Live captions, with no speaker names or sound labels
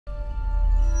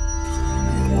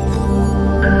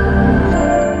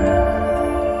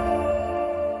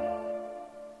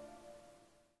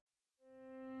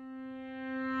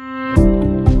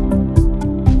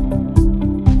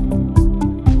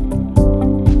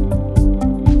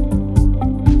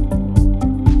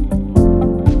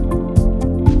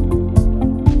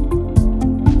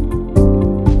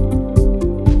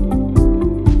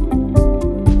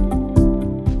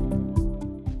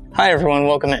Hi everyone,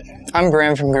 welcome in. I'm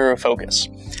Graham from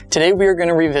GuruFocus. Today we are going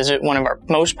to revisit one of our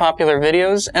most popular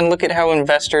videos and look at how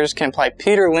investors can apply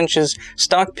Peter Lynch's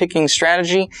stock picking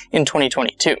strategy in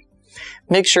 2022.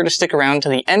 Make sure to stick around to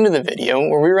the end of the video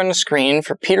where we run a screen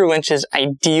for Peter Lynch's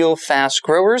ideal fast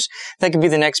growers that could be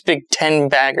the next big 10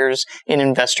 baggers in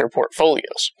investor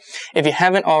portfolios. If you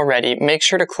haven't already, make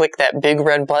sure to click that big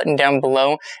red button down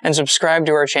below and subscribe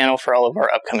to our channel for all of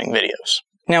our upcoming videos.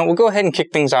 Now, we'll go ahead and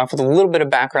kick things off with a little bit of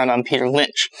background on Peter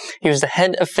Lynch. He was the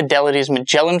head of Fidelity's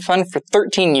Magellan fund for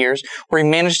 13 years, where he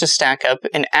managed to stack up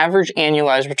an average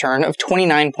annualized return of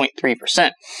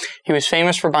 29.3%. He was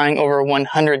famous for buying over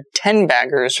 110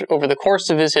 baggers over the course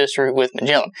of his history with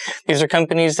Magellan. These are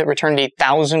companies that returned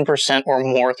 1,000% or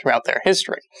more throughout their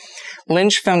history.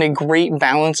 Lynch found a great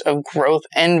balance of growth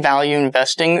and value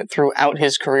investing throughout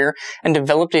his career and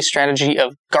developed a strategy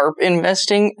of GARP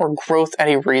investing, or growth at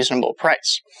a reasonable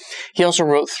price. He also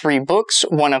wrote 3 books,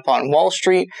 One Up on Wall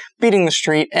Street, Beating the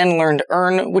Street, and Learn to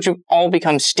Earn, which have all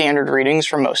become standard readings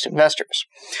for most investors.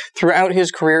 Throughout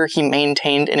his career, he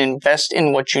maintained an invest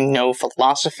in what you know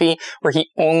philosophy, where he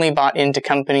only bought into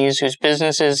companies whose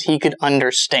businesses he could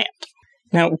understand.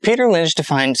 Now, Peter Lynch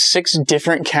defined 6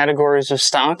 different categories of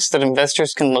stocks that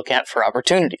investors can look at for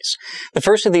opportunities. The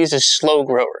first of these is slow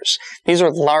growers. These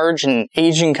are large and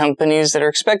aging companies that are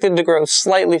expected to grow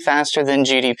slightly faster than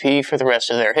GDP for the rest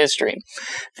of their history.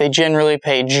 They generally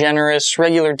pay generous,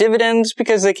 regular dividends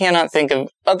because they cannot think of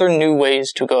other new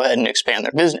ways to go ahead and expand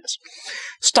their business.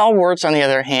 Stalwarts, on the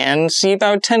other hand, see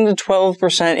about 10 to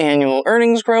 12% annual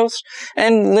earnings growth,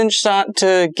 and Lynch sought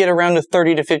to get around a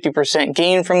 30 to 50%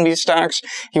 gain from these stocks.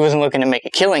 He wasn't looking to make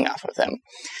a killing off of them.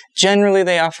 Generally,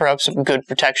 they offer up some good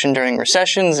protection during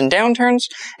recessions and downturns,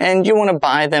 and you want to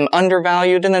buy them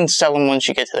undervalued and then sell them once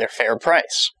you get to their fair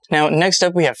price. Now, next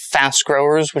up we have fast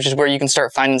growers, which is where you can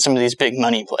start finding some of these big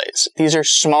money plays. These are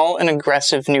small and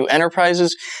aggressive new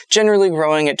enterprises, generally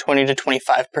growing at 20 to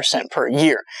 25% per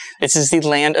year. This is the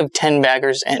land of 10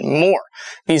 baggers and more.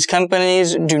 These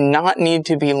companies do not need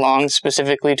to belong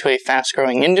specifically to a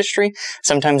fast-growing industry.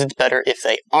 Sometimes it's better if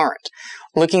they aren't.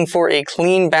 Looking for a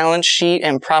clean balance sheet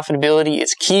and profitability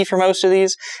is key for most of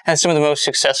these, as some of the most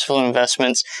successful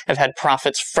investments have had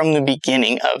profits from the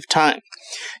beginning of time.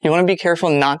 You want to be careful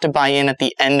not to buy in at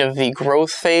the end of the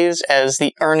growth phase, as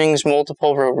the earnings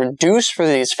multiple will reduce for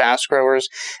these fast growers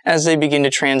as they begin to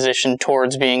transition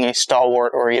towards being a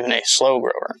stalwart or even a slow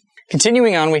grower.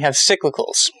 Continuing on, we have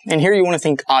cyclicals, and here you want to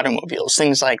think automobiles,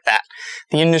 things like that.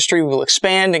 The industry will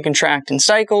expand and contract in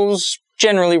cycles,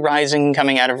 generally rising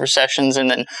coming out of recessions and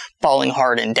then falling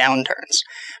hard in downturns.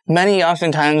 Many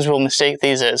oftentimes will mistake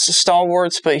these as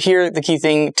stalwarts, but here the key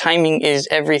thing, timing is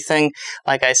everything.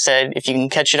 Like I said, if you can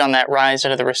catch it on that rise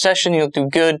out of the recession, you'll do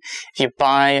good. If you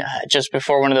buy just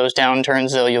before one of those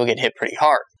downturns, though, you'll get hit pretty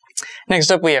hard. Next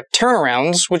up, we have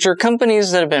turnarounds, which are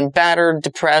companies that have been battered,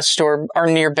 depressed, or are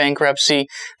near bankruptcy.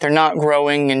 They're not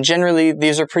growing, and generally,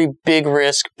 these are pretty big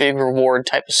risk, big reward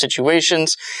type of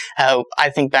situations. I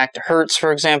think back to Hertz,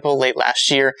 for example, late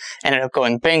last year, ended up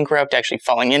going bankrupt, actually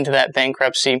falling into that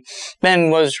bankruptcy,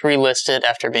 then was relisted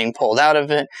after being pulled out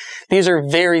of it. These are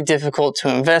very difficult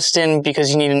to invest in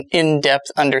because you need an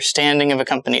in-depth understanding of a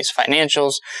company's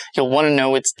financials. You'll want to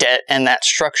know its debt and that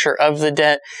structure of the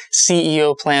debt,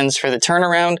 CEO plans for the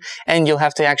turnaround, and you'll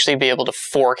have to actually be able to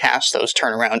forecast those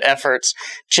turnaround efforts.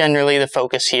 Generally, the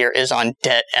focus here is on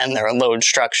debt and their load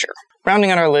structure.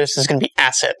 Rounding out our list is going to be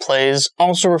asset plays,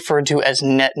 also referred to as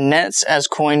net nets, as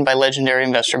coined by legendary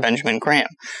investor Benjamin Graham.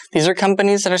 These are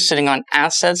companies that are sitting on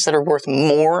assets that are worth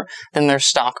more than their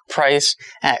stock price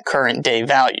at current day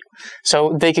value.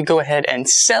 So they could go ahead and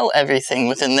sell everything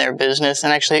within their business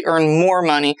and actually earn more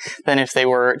money than if they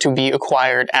were to be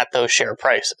acquired at those share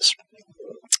prices.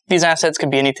 These assets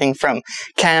could be anything from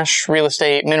cash, real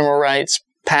estate, mineral rights,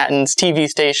 patents, TV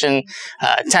station,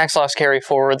 tax loss carry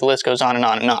forward, the list goes on and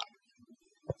on and on.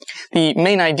 The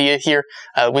main idea here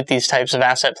with these types of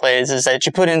asset plays is that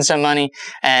you put in some money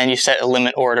and you set a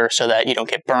limit order so that you don't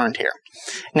get burned here.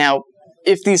 Now,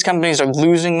 if these companies are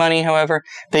losing money, however,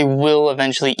 they will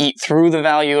eventually eat through the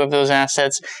value of those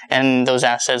assets, and those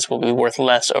assets will be worth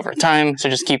less over time. So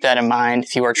just keep that in mind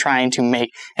if you are trying to make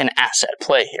an asset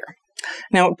play here.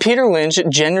 Now, Peter Lynch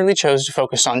generally chose to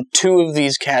focus on 2 of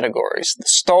these categories, the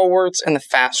stalwarts and the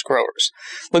fast growers.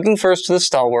 Looking first to the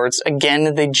stalwarts,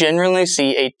 again, they generally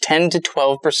see a 10 to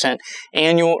 12%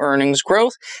 annual earnings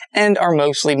growth and are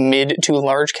mostly mid to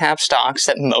large cap stocks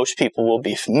that most people will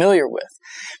be familiar with.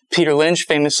 Peter Lynch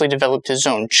famously developed his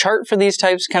own chart for these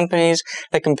types of companies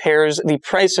that compares the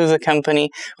price of the company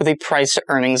with a price to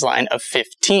earnings line of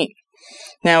 15.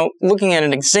 Now, looking at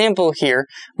an example here,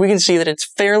 we can see that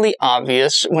it's fairly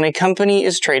obvious when a company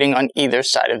is trading on either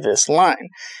side of this line.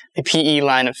 The PE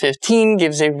line of 15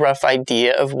 gives a rough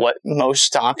idea of what most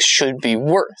stocks should be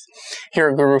worth. Here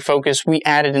at GuruFocus, we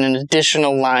added an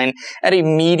additional line at a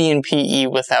median PE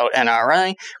without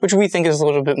NRI, which we think is a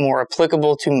little bit more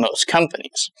applicable to most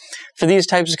companies. For these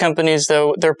types of companies,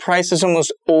 though, their price is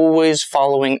almost always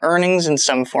following earnings in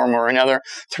some form or another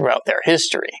throughout their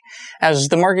history. As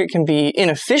the market can be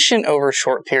inefficient over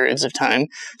short periods of time,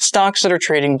 stocks that are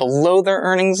trading below their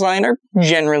earnings line are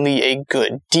generally a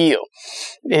good deal.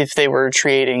 If they were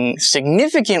trading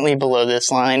significantly below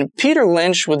this line, Peter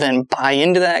Lynch would then buy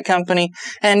into that company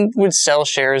and would sell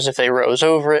shares if they rose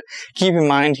over it. Keep in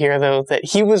mind here, though, that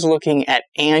he was looking at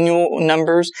annual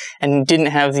numbers and didn't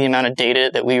have the amount of data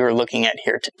that we were looking at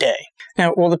here today.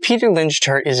 Now, while the Peter Lynch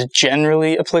chart is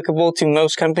generally applicable to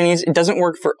most companies, it doesn't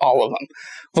work for all of them.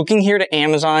 Looking here to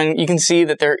Amazon, you can see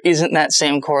that there isn't that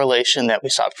same correlation that we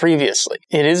saw previously.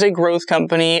 It is a growth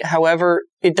company, however,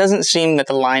 it doesn't seem that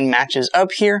the line matches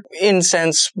up here. In a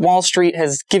sense, Wall Street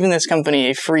has given this company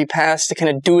a free pass to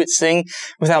kind of do its thing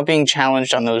without being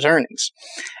challenged on those earnings.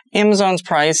 Amazon's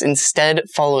price instead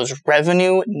follows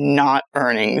revenue, not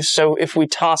earnings. So if we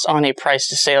toss on a price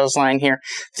to sales line here,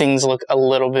 things look a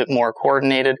little bit more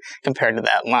coordinated compared to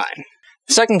that line.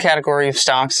 The second category of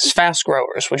stocks is fast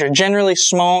growers, which are generally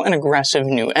small and aggressive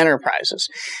new enterprises.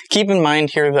 Keep in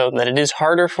mind here, though, that it is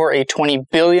harder for a $20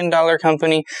 billion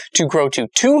company to grow to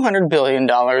 $200 billion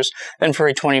than for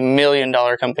a $20 million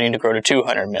company to grow to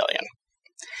 $200 million.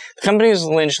 The companies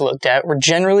Lynch looked at were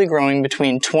generally growing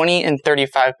between 20 and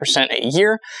 35% a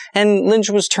year, and Lynch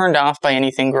was turned off by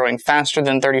anything growing faster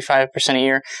than 35% a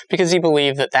year because he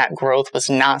believed that that growth was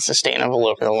not sustainable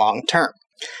over the long term.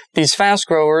 These fast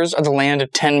growers are the land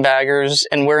of 10 baggers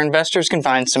and where investors can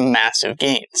find some massive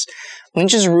gains.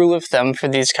 Lynch's rule of thumb for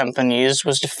these companies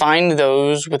was to find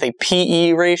those with a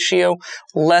PE ratio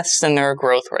less than their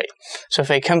growth rate. So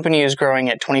if a company is growing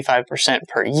at 25%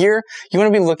 per year, you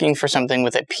want to be looking for something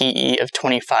with a PE of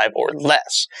 25 or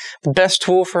less. The best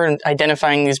tool for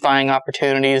identifying these buying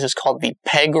opportunities is called the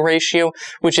PEG ratio,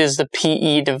 which is the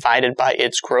PE divided by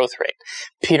its growth rate.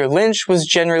 Peter Lynch was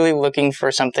generally looking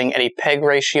for something at a PEG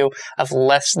ratio of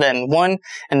less than 1,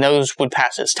 and those would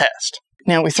pass his test.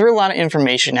 Now, we threw a lot of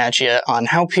information at you on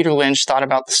how Peter Lynch thought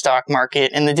about the stock market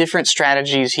and the different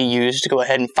strategies he used to go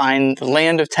ahead and find the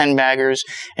land of 10 baggers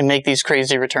and make these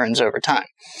crazy returns over time.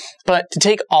 But to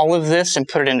take all of this and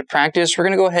put it into practice, we're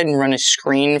going to go ahead and run a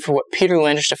screen for what Peter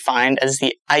Lynch defined as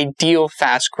the ideal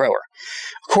fast grower.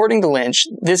 According to Lynch,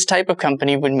 this type of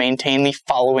company would maintain the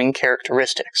following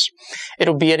characteristics.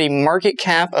 It'll be at a market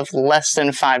cap of less than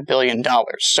 $5 billion.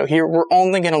 So here we're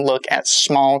only going to look at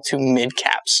small to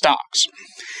mid-cap stocks.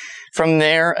 From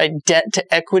there, a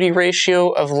debt-to-equity ratio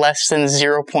of less than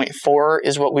 0.4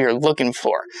 is what we are looking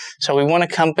for. So we want a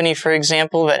company, for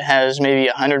example, that has maybe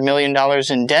 $100 million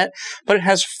in debt, but it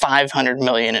has $500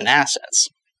 million in assets.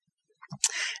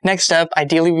 Next up,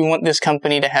 ideally we want this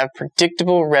company to have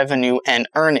predictable revenue and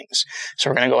earnings. So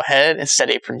we're going to go ahead and set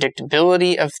a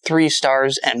predictability of 3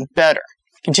 stars and better.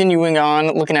 Continuing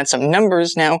on, looking at some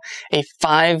numbers now, a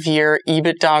 5-year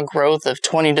EBITDA growth of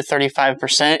 20 to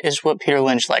 35% is what Peter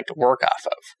Lynch liked to work off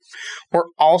of. We're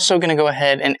also going to go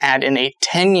ahead and add in a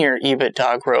 10-year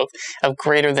EBITDA growth of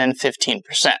greater than 15%.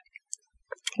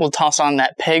 We'll toss on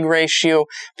that PEG ratio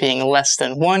being less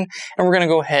than 1, and we're going to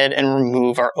go ahead and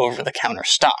remove our over-the-counter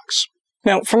stocks.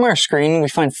 Now, from our screen, we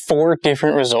find 4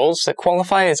 different results that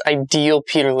qualify as ideal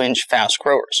Peter Lynch fast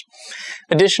growers.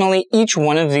 Additionally, each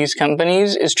one of these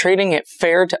companies is trading at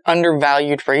fair to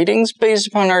undervalued ratings based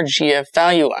upon our GF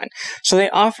value line, so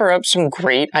they offer up some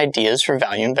great ideas for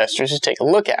value investors to take a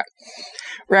look at.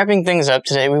 Wrapping things up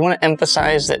today, we want to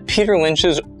emphasize that Peter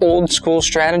Lynch's old school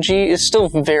strategy is still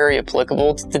very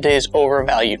applicable to today's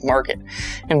overvalued market.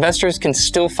 Investors can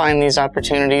still find these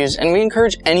opportunities, and we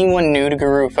encourage anyone new to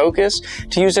GuruFocus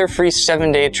to use their free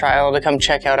 7-day trial to come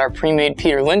check out our pre-made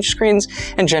Peter Lynch screens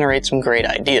and generate some great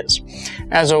ideas.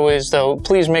 As always, though,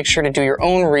 please make sure to do your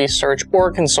own research or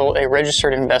consult a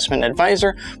registered investment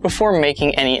advisor before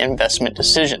making any investment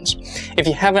decisions. If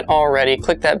you haven't already,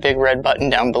 click that big red button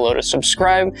down below to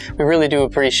subscribe. We really do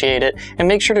appreciate it, and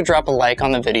make sure to drop a like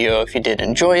on the video if you did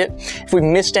enjoy it. If we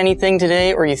missed anything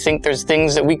today, or you think there's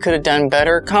things that we could have done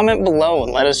better, comment below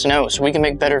and let us know so we can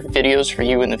make better videos for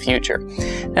you in the future.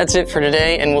 That's it for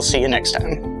today, and we'll see you next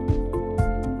time.